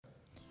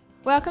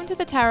Welcome to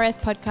the Tower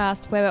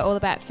podcast, where we're all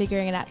about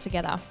figuring it out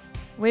together.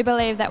 We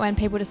believe that when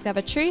people discover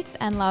truth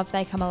and love,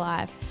 they come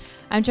alive.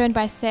 I'm joined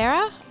by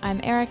Sarah, I'm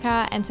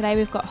Erica, and today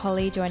we've got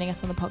Holly joining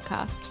us on the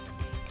podcast.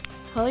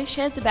 Holly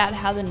shares about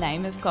how the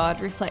name of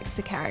God reflects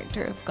the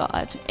character of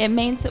God. It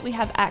means that we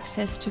have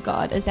access to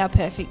God as our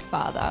perfect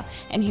Father,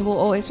 and He will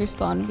always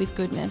respond with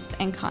goodness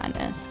and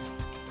kindness.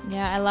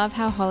 Yeah, I love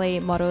how Holly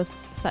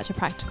models such a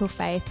practical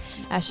faith.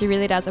 She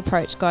really does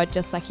approach God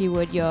just like you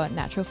would your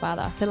natural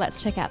father. So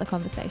let's check out the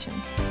conversation.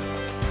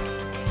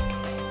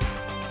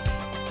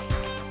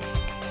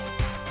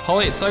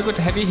 Holly, it's so good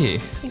to have you here.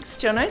 Thanks,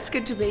 Jono. It's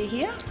good to be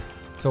here.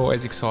 It's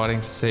always exciting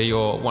to see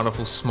your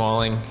wonderful,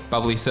 smiling,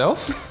 bubbly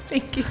self.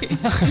 Thank you.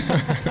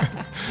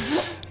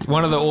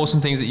 One of the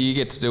awesome things that you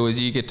get to do is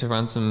you get to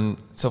run some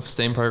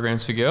self-esteem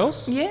programs for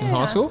girls in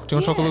high school. Do you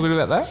want to talk a little bit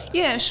about that?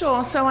 Yeah,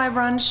 sure. So I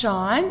run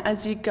Shine,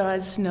 as you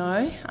guys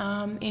know,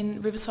 in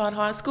Riverside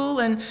High School.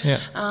 And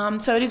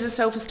so it is a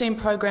self-esteem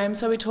program.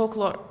 So we talk a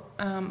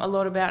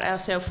lot about our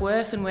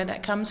self-worth and where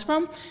that comes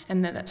from,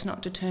 and that's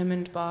not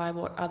determined by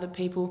what other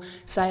people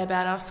say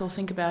about us or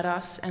think about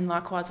us, and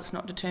likewise it's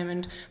not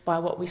determined by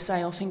what we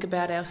say or think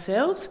about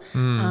ourselves.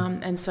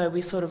 And so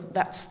we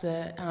that's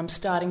the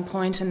starting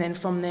point, and then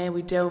from there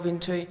we delve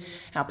into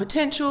our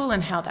potential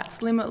and how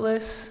that's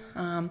limitless.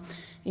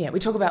 We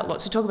talk about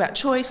lots. We talk about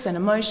choice and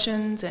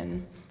emotions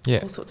and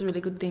all sorts of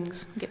really good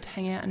things. We get to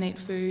hang out and eat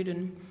food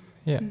and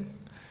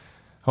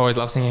I always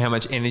love seeing how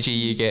much energy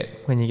you get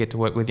when you get to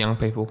work with young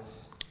people.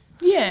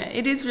 Yeah,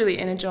 it is really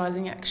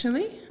energising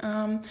actually.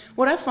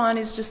 What I find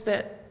is just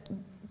that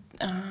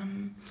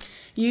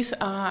youth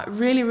are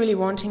really, really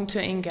wanting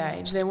to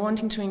engage. They're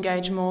wanting to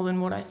engage more than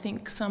what I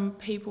think some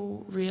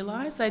people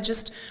realise. They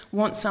just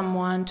want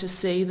someone to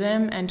see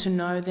them and to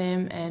know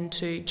them and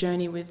to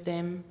journey with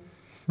them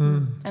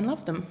and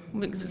love them.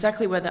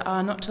 Exactly where they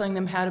are, not telling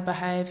them how to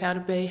behave, how to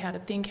be, how to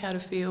think, how to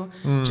feel,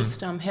 just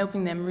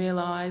helping them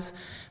realise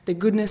the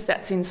goodness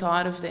that's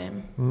inside of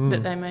them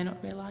that they may not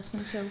realise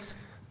themselves.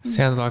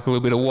 Sounds like a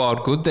little bit of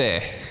wild good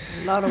there.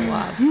 A lot of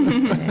wild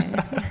good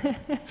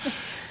there.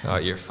 Oh,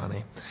 you're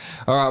funny.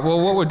 All right,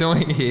 well, what we're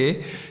doing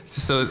here,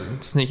 just a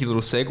sneaky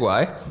little segue,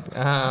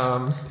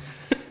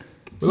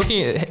 we're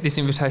looking at this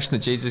invitation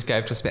that Jesus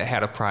gave to us about how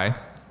to pray.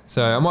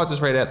 So I might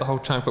just read out the whole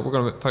chunk, but we're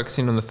going to focus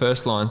in on the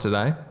first line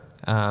today.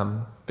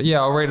 But yeah,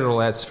 I'll read it all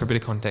out just for a bit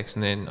of context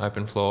and then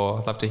open floor.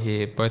 I'd love to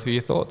hear both of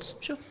your thoughts.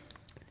 Sure.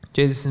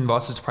 Jesus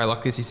invites us to pray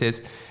like this. He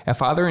says, "Our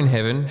Father in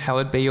heaven,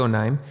 hallowed be your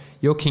name.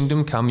 Your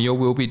kingdom come, your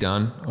will be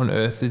done, on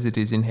earth as it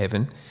is in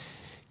heaven.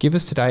 Give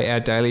us today our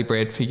daily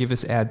bread. Forgive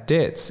us our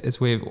debts as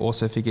we have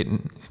also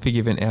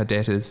forgiven our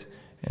debtors.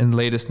 And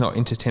lead us not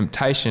into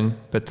temptation,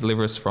 but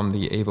deliver us from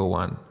the evil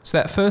one." So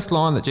that first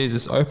line that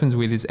Jesus opens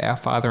with is "Our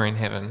Father in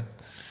heaven."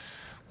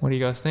 What do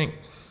you guys think?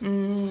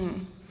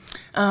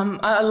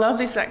 I love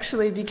this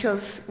actually,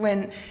 because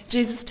when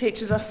Jesus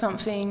teaches us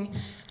something,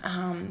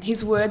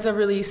 his words are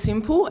really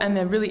simple and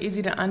they're really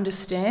easy to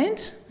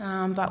understand,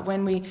 but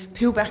when we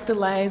peel back the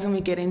layers and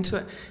we get into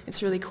it,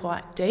 it's really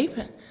quite deep.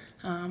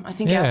 I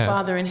think our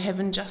Father in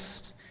heaven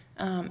just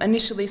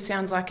initially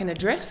sounds like an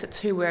address. It's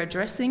who we're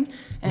addressing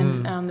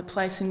and the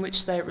place in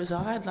which they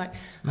reside, like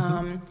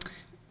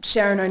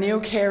Sharon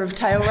O'Neill, care of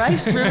Tail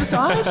Race,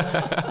 Riverside.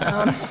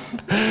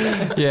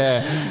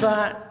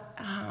 But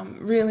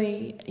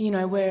really,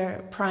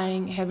 we're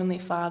praying Heavenly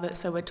Father,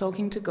 so we're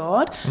talking to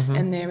God,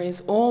 and there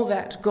is all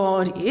that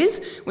God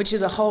is, which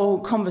is a whole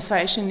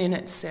conversation in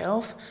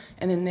itself,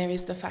 and then there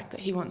is the fact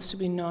that He wants to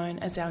be known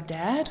as our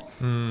dad,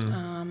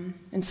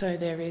 and so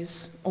there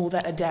is all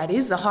that a dad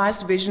is, the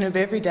highest vision of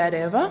every dad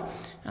ever.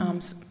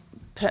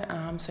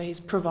 So He's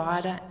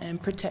provider and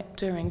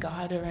protector and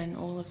guider and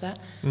all of that.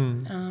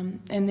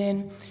 And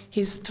then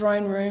His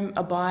throne room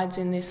abides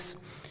in this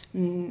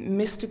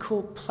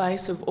mystical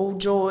place of all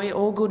joy,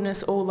 all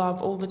goodness, all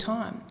love, all the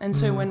time. And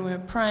so when we're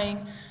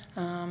praying,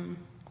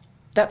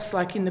 that's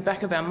like in the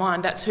back of our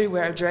mind. That's who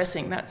we're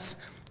addressing. That's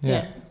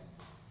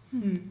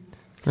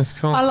That's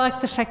cool. I like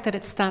the fact that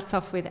it starts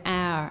off with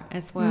 "our"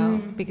 as well,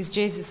 because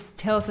Jesus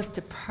tells us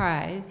to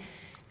pray.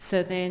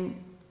 So then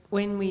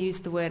when we use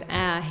the word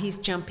 "our," He's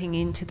jumping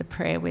into the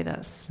prayer with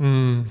us.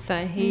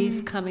 So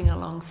He's coming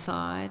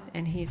alongside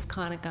and He's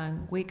kind of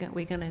going, we're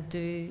going to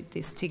do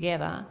this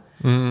together.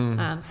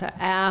 So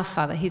our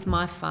Father, He's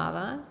my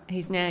Father,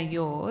 He's now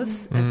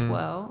yours as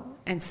well.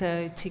 And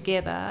so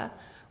together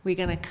we're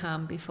going to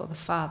come before the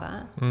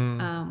Father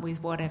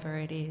with whatever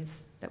it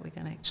is that we're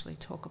going to actually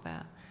talk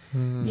about.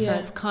 So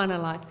it's kind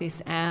of like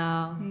this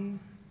 "our."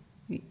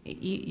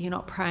 You're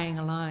not praying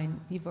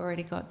alone. You've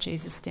already got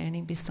Jesus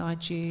standing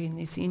beside you in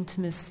this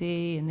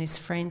intimacy, in this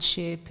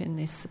friendship, in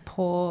this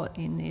support,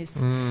 in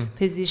this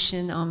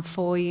position. I'm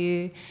for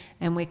you,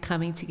 and we're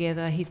coming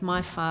together. He's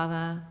my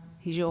Father.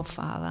 He's your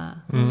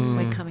Father.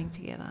 We're coming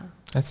together.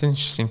 That's an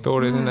interesting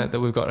thought, isn't it? That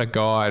we've got a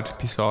guide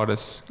beside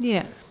us.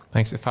 Yeah.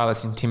 Makes it far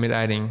less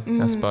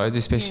intimidating, I suppose,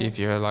 especially if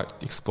you're like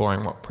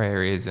exploring what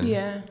prayer is and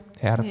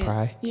how to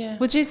pray. Yeah.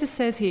 Well, Jesus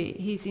says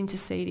He's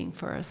interceding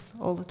for us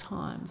all the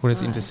time. What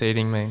does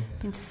interceding mean?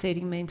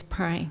 Interceding means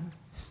praying.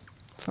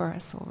 for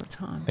us all the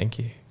time. Thank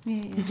you.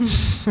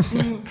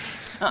 Yeah.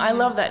 I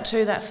love that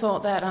too, that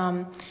thought that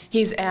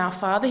he's our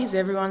Father, he's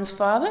everyone's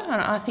Father.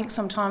 And I think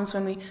sometimes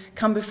when we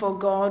come before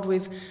God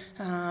with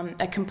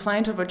a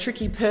complaint of a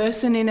tricky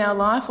person in our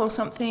life or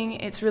something,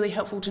 it's really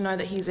helpful to know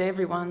that he's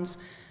everyone's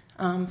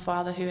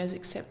Father who has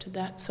accepted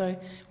that. So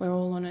we're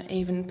all on an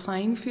even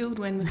playing field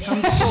when we come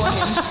before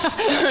him.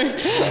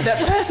 So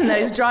that person that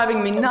is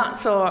driving me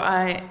nuts or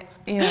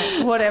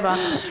whatever,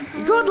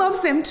 God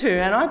loves them too,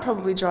 and I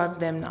probably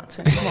drive them nuts.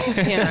 And,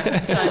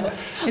 so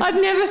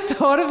I've never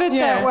thought of it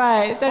that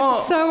way.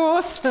 That's so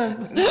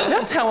awesome.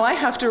 That's how I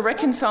have to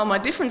reconcile my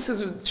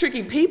differences with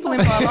tricky people in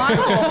my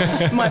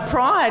life or my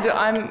pride.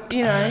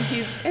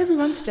 He's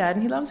everyone's dad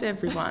and he loves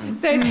everyone.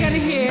 So he's going to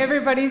hear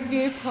everybody's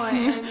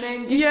viewpoint and then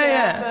dish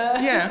out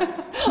the...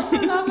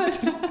 I love it.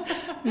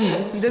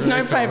 There's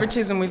no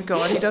favouritism with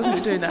God. He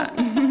doesn't do that.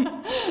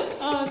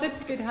 Oh,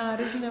 that's a bit hard,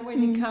 isn't it,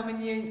 when you come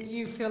and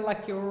you feel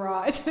like you're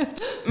right.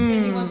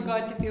 And you want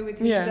God to deal with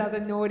his other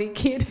naughty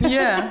kid.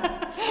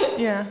 Yeah.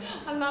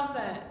 I love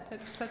that.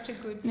 That's such a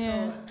good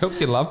thought.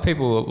 Helps you love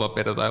people a lot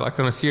better though, like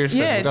on a serious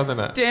level, doesn't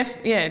it?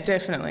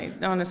 Definitely.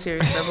 On a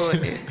serious level,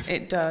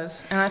 it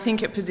does. And I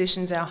think it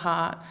positions our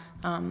heart.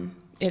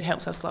 It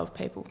helps us love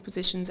people,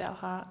 positions our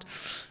heart.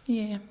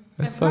 Yeah.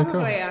 That's so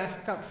probably cool.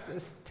 Stops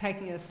us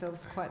taking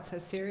ourselves quite so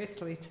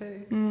seriously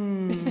too.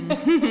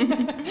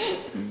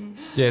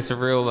 Yeah, it's a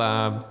real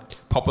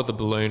pop of the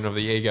balloon of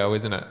the ego,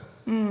 isn't it?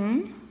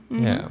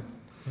 Mm-hmm. Yeah.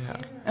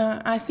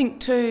 I think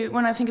too,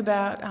 when I think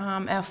about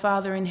our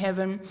Father in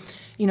heaven,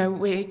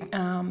 we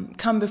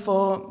come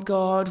before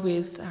God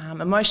with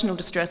emotional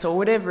distress or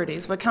whatever it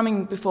is. We're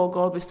coming before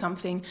God with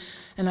something,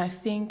 and I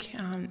think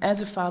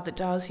as a father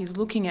does, he's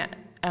looking at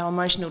our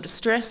emotional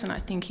distress, and I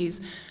think he's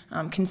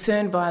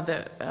concerned by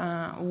the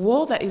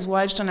war that is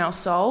waged on our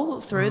soul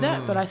through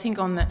that. But I think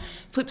on the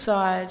flip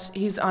side,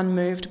 he's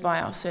unmoved by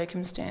our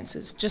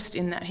circumstances, just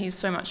in that he's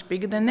so much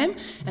bigger than them.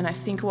 And I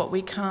think what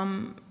we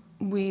come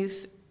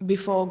with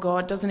before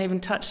God doesn't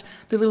even touch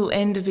the little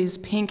end of his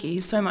pinky.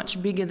 He's so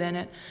much bigger than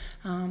it.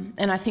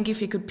 And I think if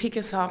he could pick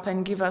us up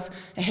and give us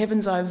a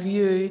heaven's eye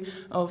view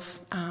of,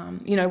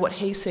 what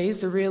he sees,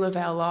 the real of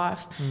our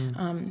life,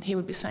 he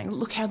would be saying,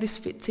 look how this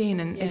fits in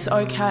and it's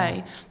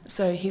okay.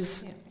 So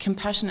he's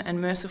compassionate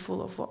and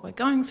merciful of what we're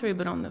going through,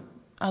 but on the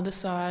other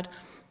side,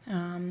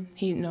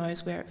 he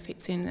knows where it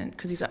fits in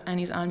because he's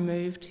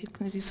unmoved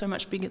because he's so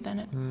much bigger than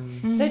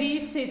it. So do you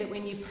see that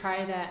when you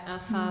pray that our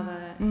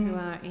Father who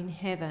are in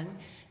heaven,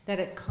 that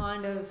it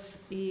kind of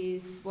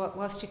is,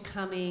 whilst you're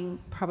coming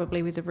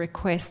probably with a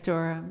request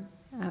or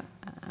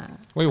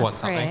we want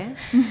prayer,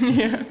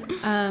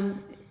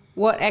 something.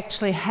 What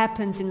actually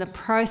happens in the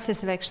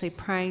process of actually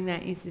praying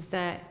that is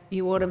that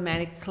you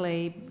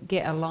automatically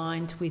get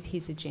aligned with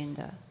his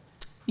agenda.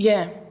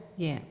 Yeah.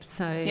 Yeah,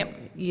 so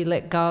you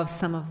let go of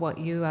some of what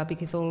you are,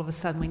 because all of a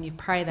sudden when you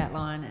pray that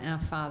line, our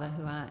Father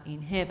who art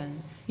in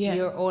heaven,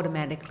 you're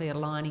automatically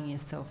aligning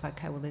yourself.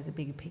 Okay, well, there's a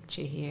bigger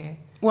picture here.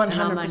 100%. And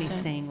I'm only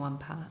seeing one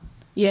part.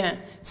 Yeah,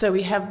 so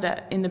we have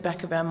that in the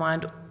back of our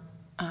mind,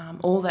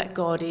 all that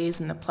God is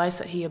and the place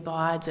that he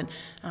abides, and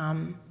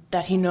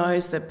that he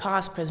knows the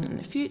past, present and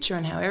the future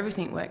and how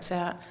everything works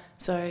out.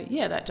 So,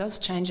 that does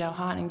change our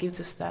heart and gives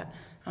us that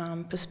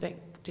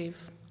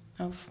perspective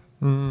of...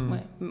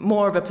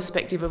 more of a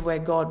perspective of where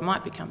God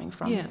might be coming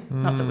from.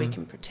 Not that we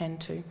can pretend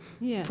to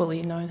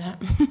fully know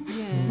that.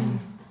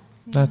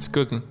 That's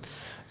good.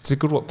 It's a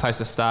good place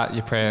to start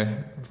your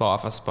prayer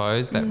life, I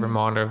suppose, that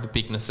reminder of the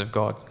bigness of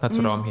God. That's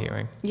what I'm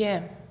hearing.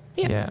 Yeah.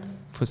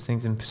 Puts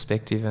things in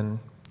perspective. And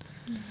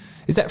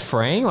is that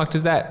freeing? Like,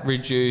 does that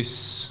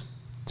reduce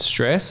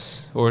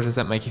stress, or does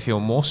that make you feel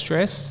more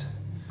stressed?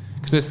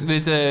 Because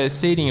there's a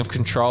seeding of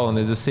control and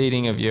there's a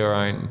seeding of your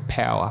own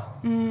power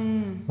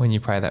when you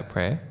pray that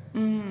prayer.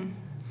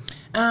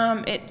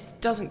 It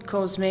doesn't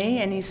cause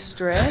me any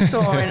stress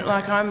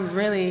I'm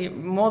really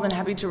more than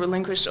happy to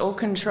relinquish all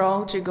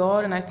control to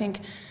God. And I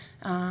think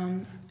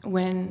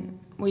when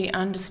we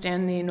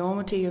understand the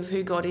enormity of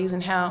who God is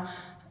and how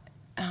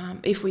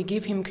if we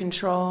give him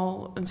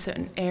control in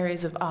certain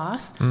areas of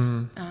us,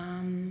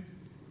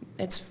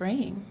 it's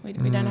freeing.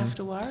 We don't have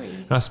to worry.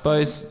 And I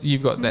suppose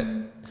you've got that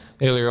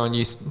earlier on,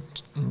 you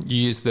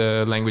used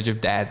the language of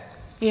dad.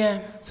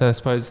 Yeah. So I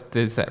suppose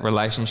there's that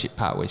relationship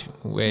part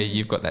where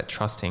you've got that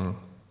trusting.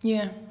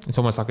 Yeah. It's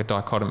almost like a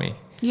dichotomy.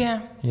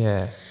 Yeah.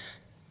 Yeah.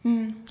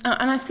 And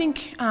I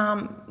think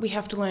we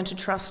have to learn to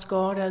trust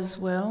God as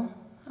well.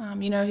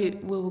 He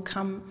will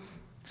come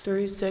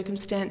through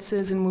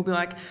circumstances and we'll be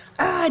like,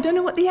 I don't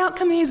know what the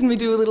outcome is, and we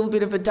do a little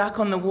bit of a duck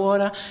on the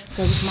water,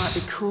 so we might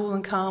be cool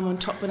and calm on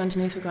top, but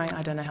underneath we're going,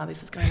 I don't know how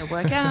this is going to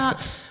work out.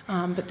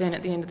 But then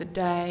at the end of the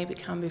day, we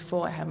come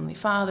before our Heavenly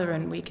Father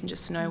and we can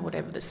just know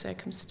whatever the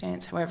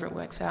circumstance, however it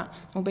works out,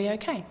 will be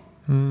okay.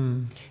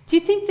 Do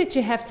you think that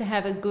you have to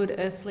have a good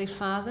earthly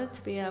father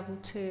to be able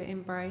to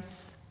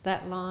embrace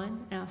that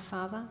line, our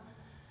Father?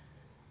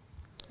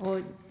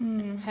 Or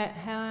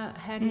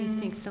how do you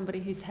think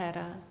somebody who's had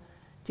a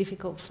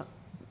difficult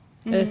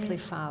earthly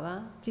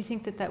father, do you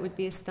think that would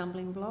be a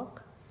stumbling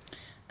block?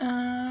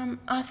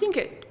 I think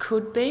it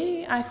could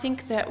be. I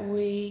think that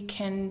we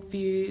can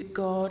view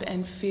God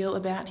and feel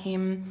about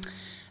him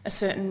a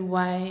certain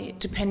way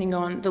depending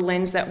on the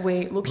lens that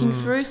we're looking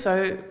through.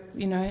 So,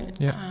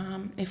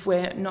 if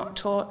we're not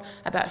taught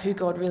about who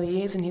God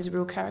really is and his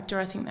real character,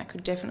 I think that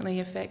could definitely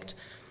affect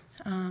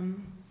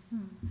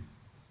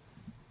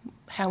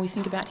how we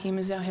think about him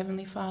as our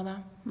Heavenly Father.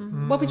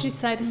 What would you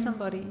say to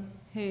somebody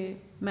who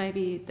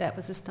maybe that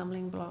was a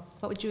stumbling block?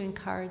 What would you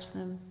encourage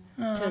them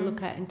to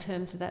look at in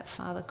terms of that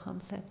Father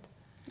concept?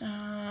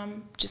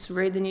 Just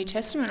read the New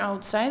Testament, I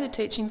would say, the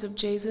teachings of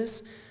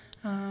Jesus.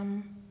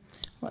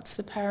 What's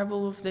the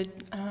parable of the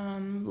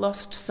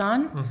lost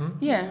son? Mm-hmm.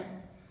 Yeah.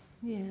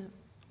 Yeah.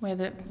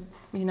 Where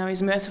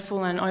he's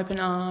merciful and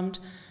open-armed,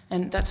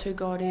 and that's who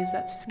God is,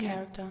 that's his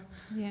character.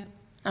 Yeah.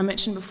 I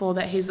mentioned before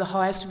that he's the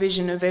highest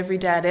vision of every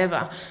dad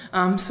ever.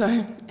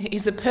 So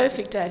he's a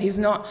perfect dad.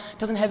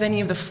 Doesn't have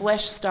any of the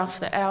flesh stuff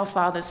that our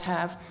fathers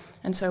have.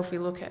 And so if we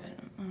look at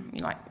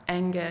like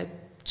anger,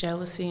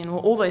 jealousy, and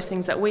all those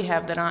things that we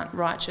have that aren't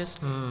righteous,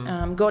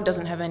 God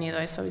doesn't have any of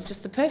those. So he's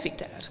just the perfect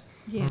dad.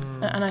 Yeah.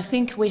 And I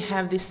think we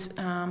have this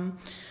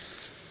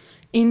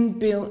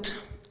inbuilt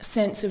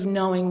sense of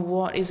knowing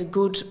what is a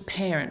good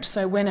parent.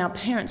 So when our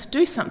parents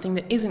do something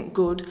that isn't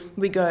good,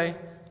 we go,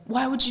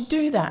 why would you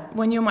do that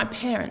when you're my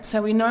parent?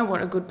 So we know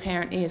what a good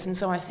parent is. And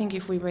so I think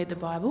if we read the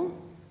Bible,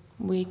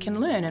 we can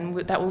learn, and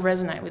that will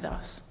resonate with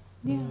us.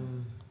 Yeah.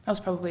 That was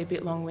probably a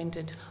bit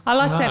long-winded. I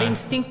like that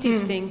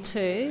instinctive thing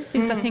too,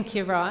 because I think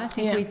you're right. I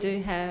think we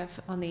do have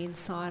on the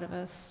inside of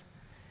us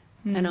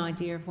an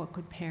idea of what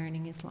good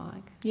parenting is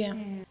like. Yeah.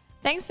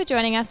 Thanks for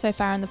joining us so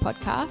far on the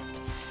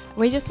podcast.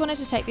 We just wanted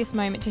to take this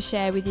moment to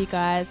share with you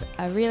guys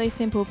a really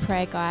simple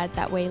prayer guide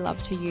that we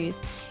love to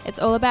use. It's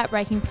all about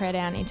breaking prayer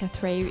down into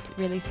 3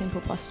 really simple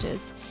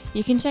postures.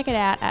 You can check it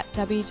out at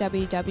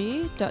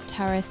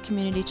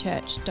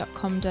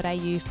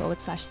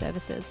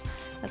www.tauruscommunitychurch.com.au/services.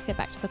 Let's get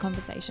back to the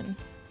conversation.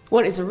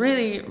 What is a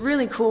really,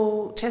 really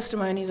cool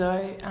testimony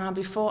though,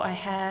 before I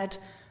had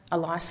a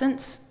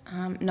licence,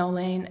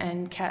 Nolene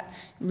and Kat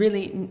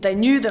they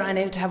knew that I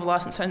needed to have a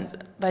licence, and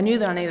they knew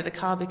that I needed a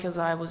car because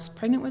I was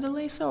pregnant with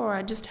Elisa, or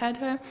I just had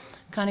her.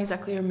 Can't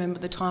exactly remember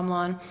the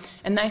timeline.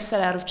 And they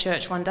sat out of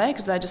church one day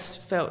because they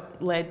just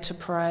felt led to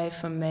pray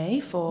for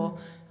me for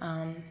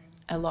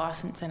a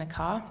licence and a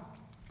car,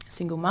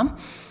 single mum.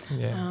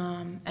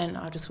 Yeah. And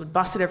I just would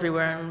bus it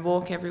everywhere and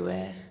walk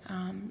everywhere.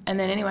 And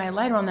then anyway,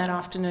 later on that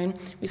afternoon,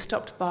 we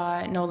stopped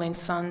by Nolene's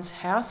son's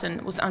house, and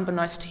it was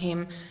unbeknownst to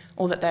him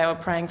all that they were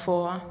praying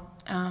for.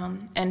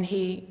 And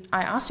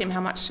I asked him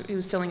how much he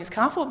was selling his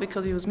car for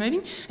because he was moving,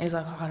 and he's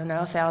like, I don't know,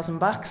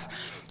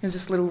 $1,000. It was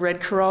this little red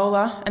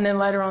Corolla. And then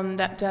later on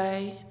that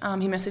day,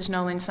 he messaged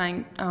Nolene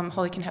saying,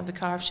 Holly can have the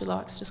car if she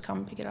likes, just come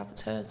and pick it up,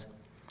 it's hers.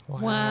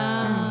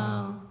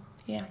 Wow.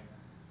 Yeah.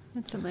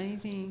 That's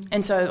amazing.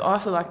 And so I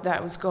feel like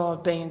that was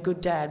God being a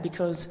good dad,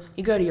 because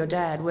you go to your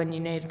dad when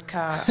you need a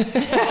car.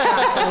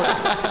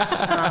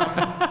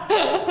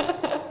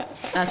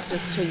 That's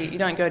just who you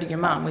don't go to your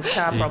mum with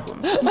car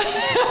problems. You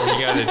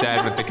go to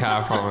dad with the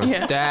car problems.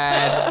 Yeah.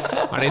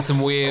 Dad, I need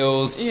some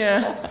wheels.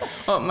 Yeah.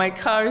 Oh, my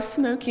car is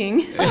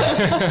smoking.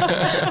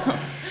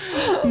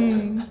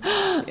 And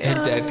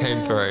Dad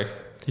came through.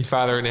 Your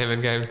Father in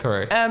heaven came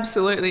through.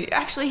 Absolutely.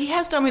 Actually, he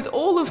has done with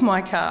all of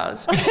my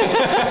cars. Your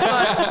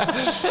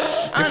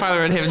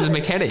Father in heaven's a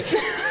mechanic.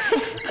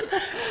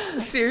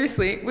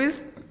 Seriously,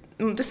 with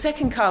the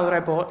second car that I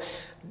bought,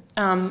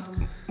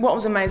 what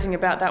was amazing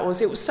about that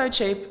was it was so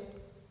cheap,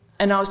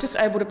 and I was just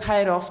able to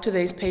pay it off to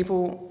these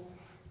people.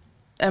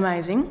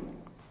 Amazing.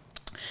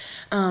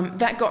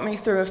 That got me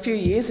through a few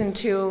years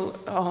until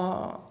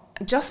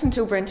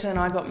Brenton and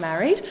I got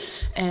married,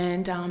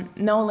 and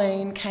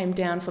Nolene came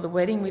down for the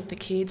wedding with the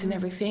kids and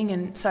everything,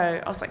 and so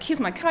I was like, here's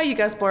my car, you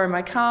guys borrow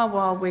my car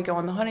while we go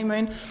on the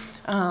honeymoon.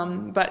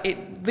 But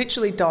it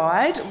literally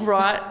died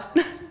right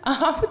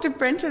after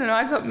Brenton and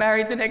I got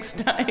married the next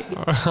day.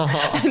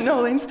 And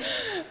Nolene's,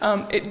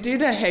 it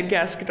did a head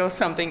gasket or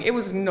something. It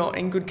was not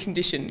in good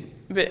condition.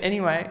 But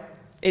anyway,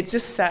 it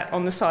just sat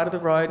on the side of the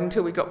road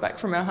until we got back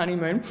from our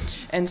honeymoon.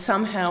 And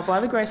somehow, by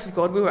the grace of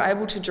God, we were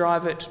able to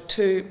drive it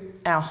to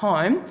our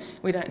home.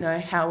 We don't know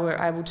how we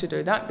were able to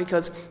do that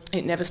because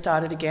it never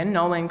started again.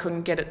 Nolene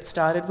couldn't get it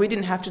started. We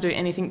didn't have to do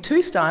anything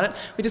to start it.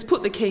 We just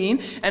put the key in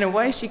and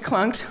away she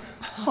clunked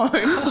home.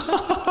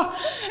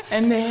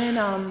 And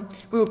then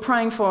we were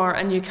praying for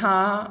a new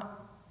car.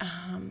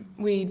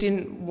 We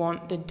didn't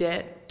want the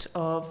debt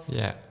of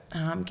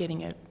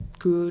getting a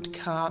good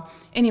car.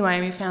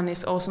 Anyway, we found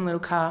this awesome little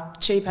car,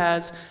 cheap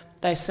as.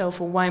 They sell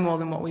for way more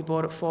than what we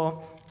bought it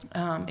for.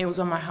 It was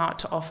on my heart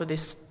to offer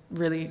this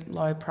really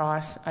low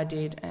price. I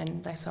did,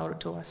 and they sold it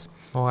to us.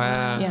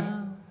 Wow.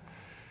 Yeah.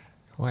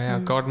 Wow.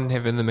 God in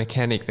heaven, the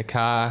mechanic, the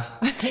car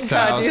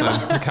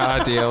salesman, the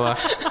car dealer.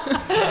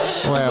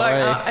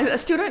 I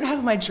still don't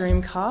have my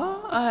dream car.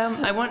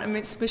 I want a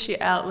Mitsubishi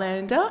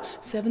Outlander,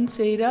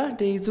 7-seater,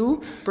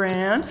 diesel,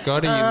 brown.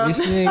 God, are you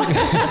listening?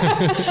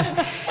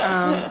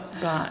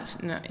 But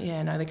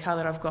no, the car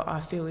that I've got, I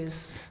feel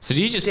is. So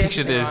do you just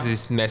picture there's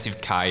this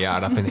massive car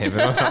yard up in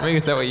heaven or something?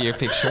 Is that what you're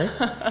picturing?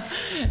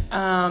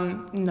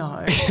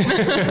 No.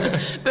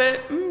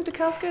 But the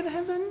cars go to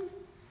heaven?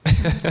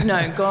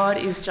 No, God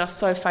is just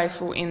so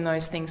faithful in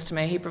those things to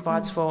me. He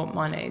provides for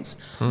my needs.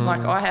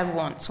 Like I have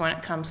wants when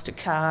it comes to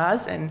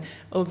cars and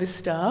all this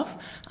stuff,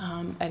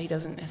 and He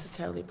doesn't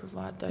necessarily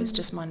provide those,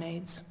 just my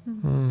needs.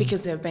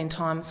 Because there have been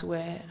times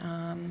where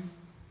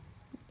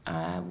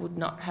I would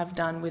not have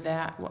done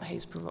without what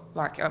He's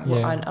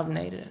I've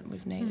needed it.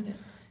 We've needed it.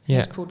 Yeah.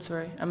 He's pulled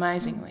through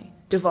amazingly,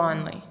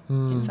 divinely,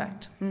 in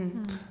fact.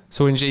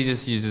 So when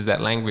Jesus uses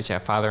that language, our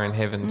Father in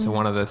heaven, so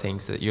one of the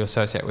things that you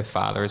associate with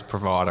Father is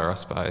provider, I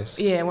suppose.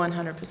 Yeah,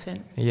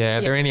 100%. Yeah.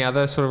 Are there any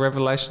other sort of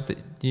revelations that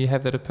you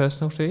have that are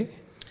personal to you?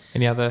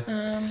 Any other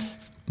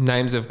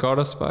names of God,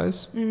 I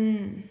suppose,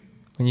 when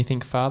you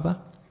think Father?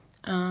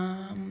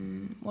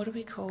 What do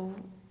we call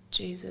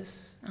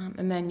Jesus?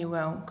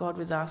 Emmanuel, God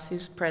with us,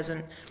 He's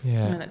present.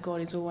 Yeah. I know that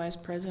God is always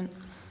present.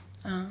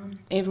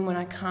 Even when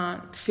I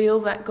can't feel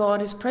that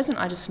God is present,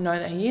 I just know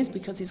that He is,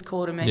 because He's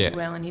called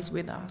Emmanuel and He's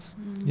with us.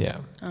 Yeah.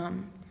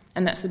 And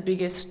that's the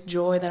biggest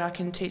joy that I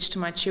can teach to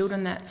my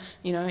children, that,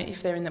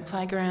 if they're in the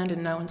playground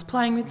and no one's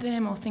playing with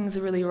them or things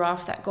are really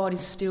rough, that God is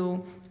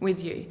still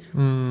with you.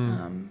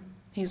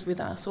 He's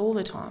with us all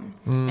the time.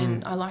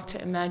 And I like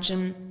to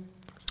imagine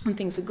when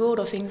things are good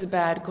or things are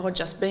bad, God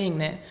just being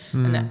there.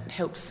 And that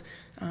helps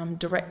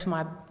direct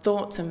my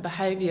thoughts and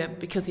behaviour,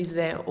 because He's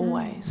there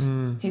always.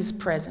 He's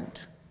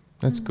present.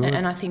 That's good.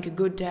 And I think a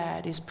good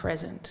dad is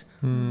present.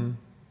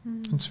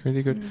 That's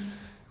really good.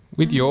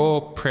 With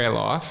your prayer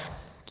life,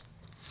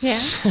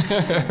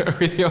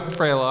 with your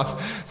prayer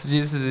life, so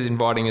Jesus is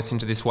inviting us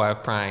into this way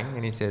of praying,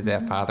 and He says, our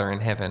Father in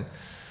heaven.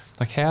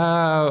 Like,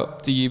 how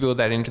do you build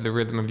that into the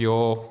rhythm of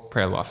your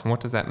prayer life, and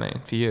what does that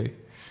mean for you?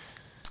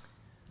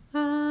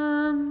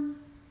 I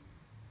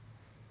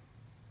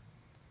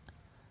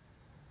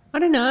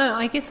don't know.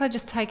 I guess I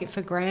just take it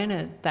for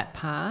granted, that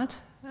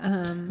part.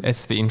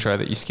 It's the intro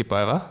that you skip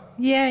over?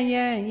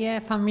 Yeah.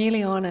 If I'm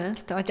really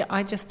honest,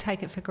 I just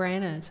take it for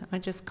granted. I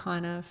just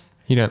kind of...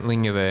 You don't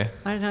linger there?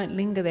 I don't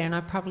linger there, and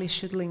I probably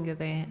should linger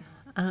there.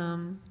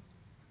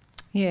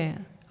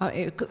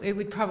 It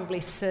would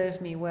probably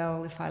serve me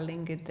well if I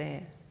lingered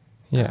there.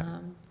 Yeah.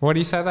 Why do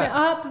you say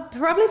that?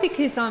 Probably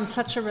because I'm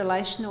such a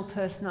relational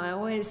person. I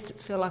always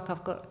feel like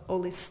I've got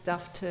all this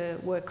stuff to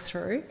work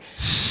through.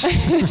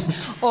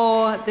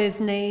 Or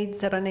there's needs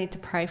that I need to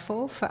pray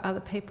for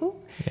other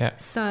people. Yeah.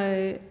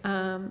 So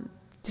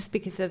just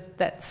because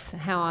that's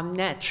how I'm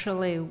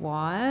naturally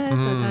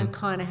wired, I don't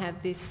kind of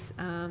have this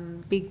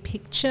big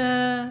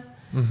picture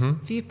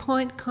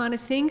viewpoint kind of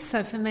thing.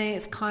 So for me,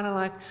 it's kind of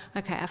like,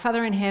 okay, our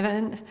Father in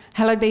heaven,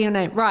 hallowed be your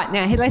name. Right,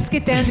 now let's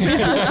get down to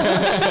business.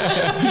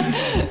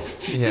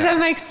 Does that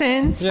make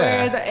sense? Yeah.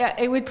 Whereas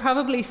it would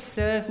probably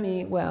serve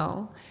me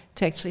well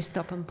to actually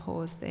stop and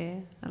pause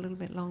there a little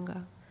bit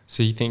longer.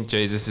 So you think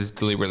Jesus is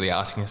deliberately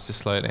asking us to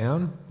slow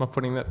down by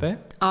putting that there?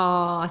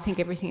 Oh, I think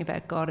everything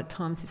about God at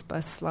times is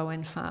both slow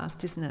and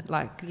fast, isn't it?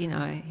 Like, He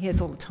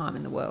has all the time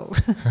in the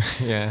world.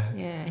 Yeah.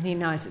 Yeah, and He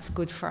knows it's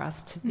good for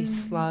us to be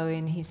slow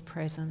in His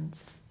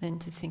presence and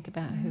to think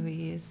about who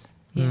He is.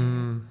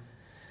 Yeah.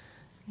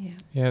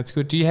 Yeah, it's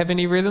good. Do you have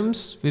any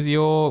rhythms with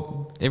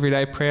your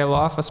everyday prayer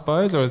life, I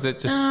suppose? Or is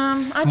it just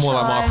more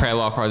like my prayer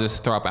life where I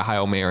just throw up a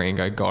Hail Mary and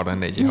go, God, I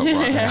need your help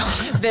right now?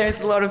 There's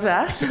a lot of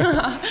that.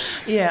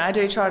 Yeah, I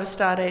do try to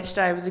start each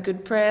day with a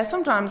good prayer.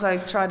 Sometimes I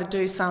try to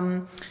do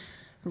some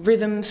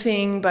rhythm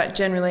thing, but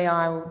generally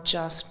I will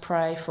just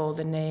pray for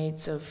the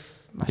needs of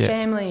my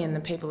family and the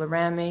people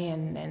around me,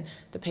 and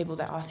the people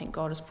that I think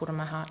God has put on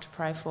my heart to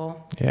pray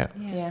for.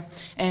 Yeah.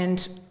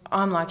 And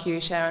I'm like you,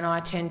 Sharon.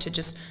 I tend to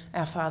just,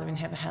 our Father in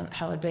heaven,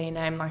 hallowed be your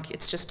name, like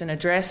it's just an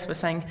address. We're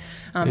saying,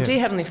 dear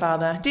Heavenly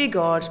Father, dear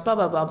God, blah,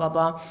 blah, blah, blah,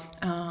 blah.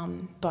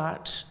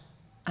 But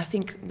I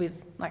think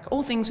with, like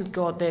all things with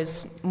God,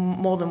 there's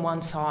more than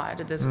one side.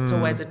 It's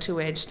always a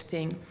two-edged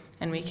thing,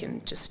 and we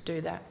can just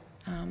do that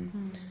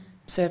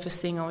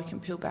surface thing, or we can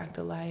peel back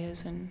the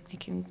layers and it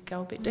can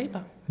go a bit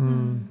deeper.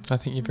 I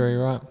think you're very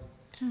right.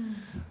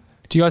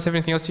 Do you guys have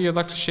anything else you'd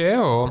like to share,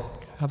 or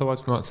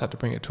otherwise we might start to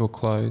bring it to a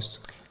close?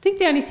 I think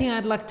the only thing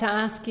I'd like to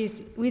ask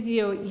is, with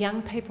your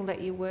young people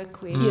that you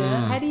work with,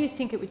 how do you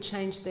think it would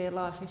change their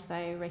life if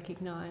they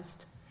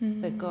recognised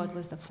that God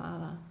was the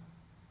Father?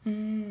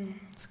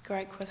 It's a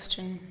great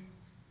question.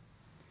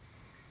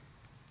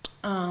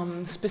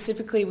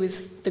 Specifically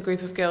with the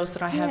group of girls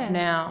that I have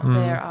now,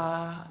 there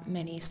are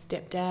many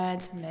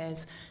stepdads, and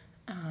there's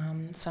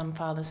some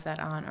fathers that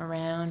aren't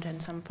around,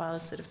 and some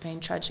fathers that have been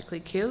tragically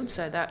killed,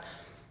 so that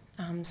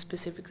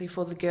specifically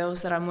for the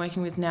girls that I'm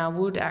working with now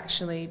would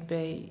actually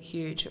be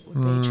huge. It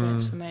would be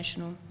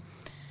transformational.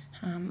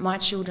 My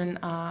children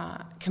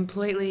are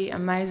completely,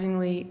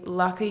 amazingly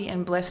lucky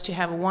and blessed to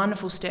have a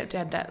wonderful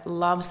stepdad that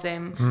loves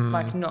them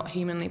like not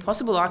humanly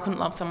possible. I couldn't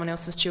love someone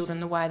else's children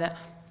the way that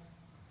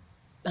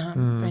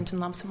Brenton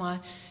loves my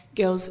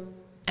girls,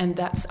 and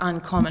that's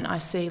uncommon. I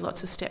see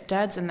lots of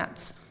stepdads, and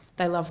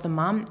they love the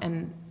mum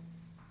and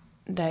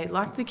they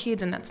like the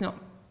kids, and it's not.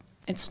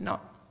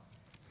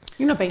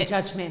 You're not being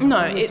judgmental.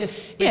 No, you're just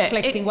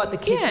reflecting what the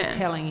kids are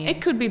telling you.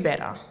 It could be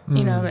better,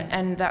 you know,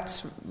 and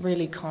that's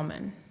really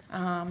common.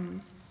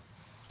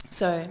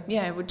 So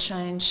yeah, it would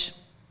change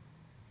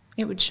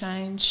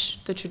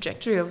the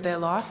trajectory of their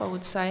life, I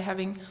would say,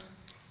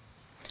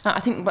 I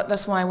think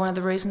that's why one of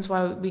the reasons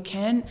why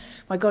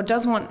God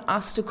does want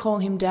us to call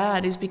him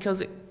Dad is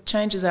because it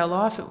changes our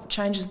life. It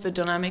changes the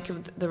dynamic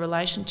of the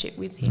relationship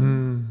with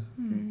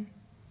him.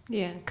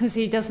 Yeah, because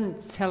he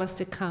doesn't tell us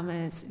to come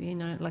as, you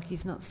know, like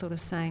he's not sort of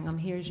saying, I'm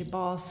here as your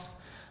boss,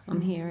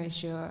 I'm here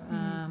as your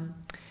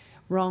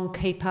wrong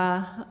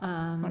keeper.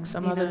 Like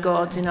some other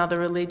gods in other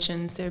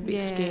religions, they're a bit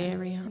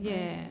scary, aren't they?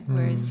 Yeah,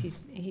 whereas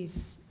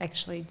he's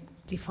actually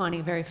defining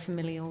a very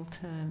familial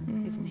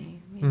term, isn't he?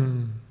 Yeah.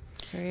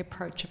 Very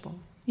approachable.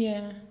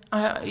 Yeah.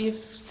 You've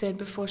said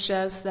before,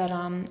 Shaz,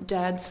 that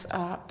dads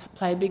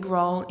play a big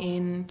role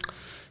in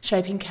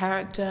shaping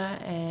character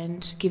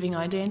and giving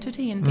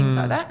identity and things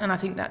like that, and I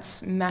think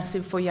that's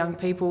massive for young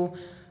people,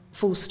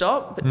 full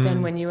stop, but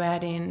then when you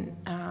add in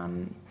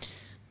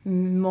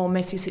more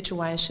messy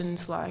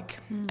situations like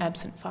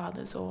absent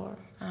fathers or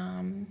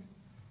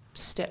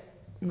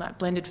like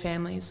blended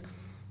families,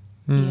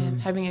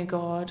 having a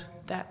God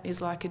that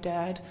is like a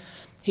dad,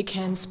 he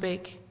can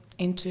speak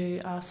into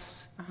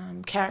us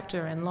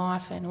character and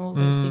life and all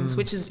those things,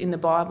 which is in the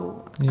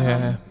Bible.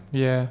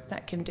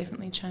 That can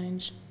definitely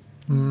change.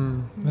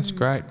 That's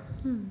great.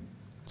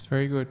 That's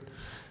very good.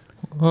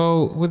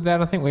 Well, with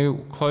that, I think we'll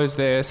close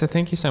there. So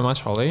thank you so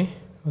much, Holly.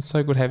 It was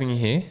so good having you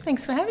here.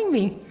 Thanks for having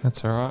me.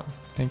 That's all right.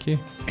 Thank you.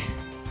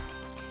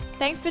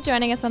 Thanks for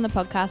joining us on the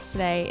podcast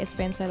today. It's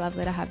been so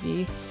lovely to have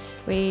you.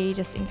 We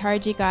just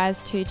encourage you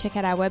guys to check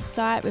out our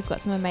website. We've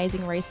got some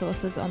amazing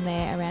resources on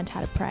there around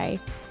how to pray.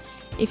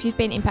 If you've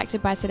been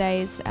impacted by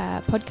today's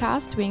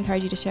podcast, we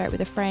encourage you to share it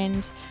with a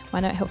friend.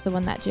 Why not help them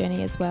on that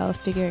journey as well of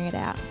figuring it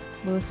out?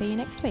 We'll see you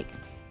next week.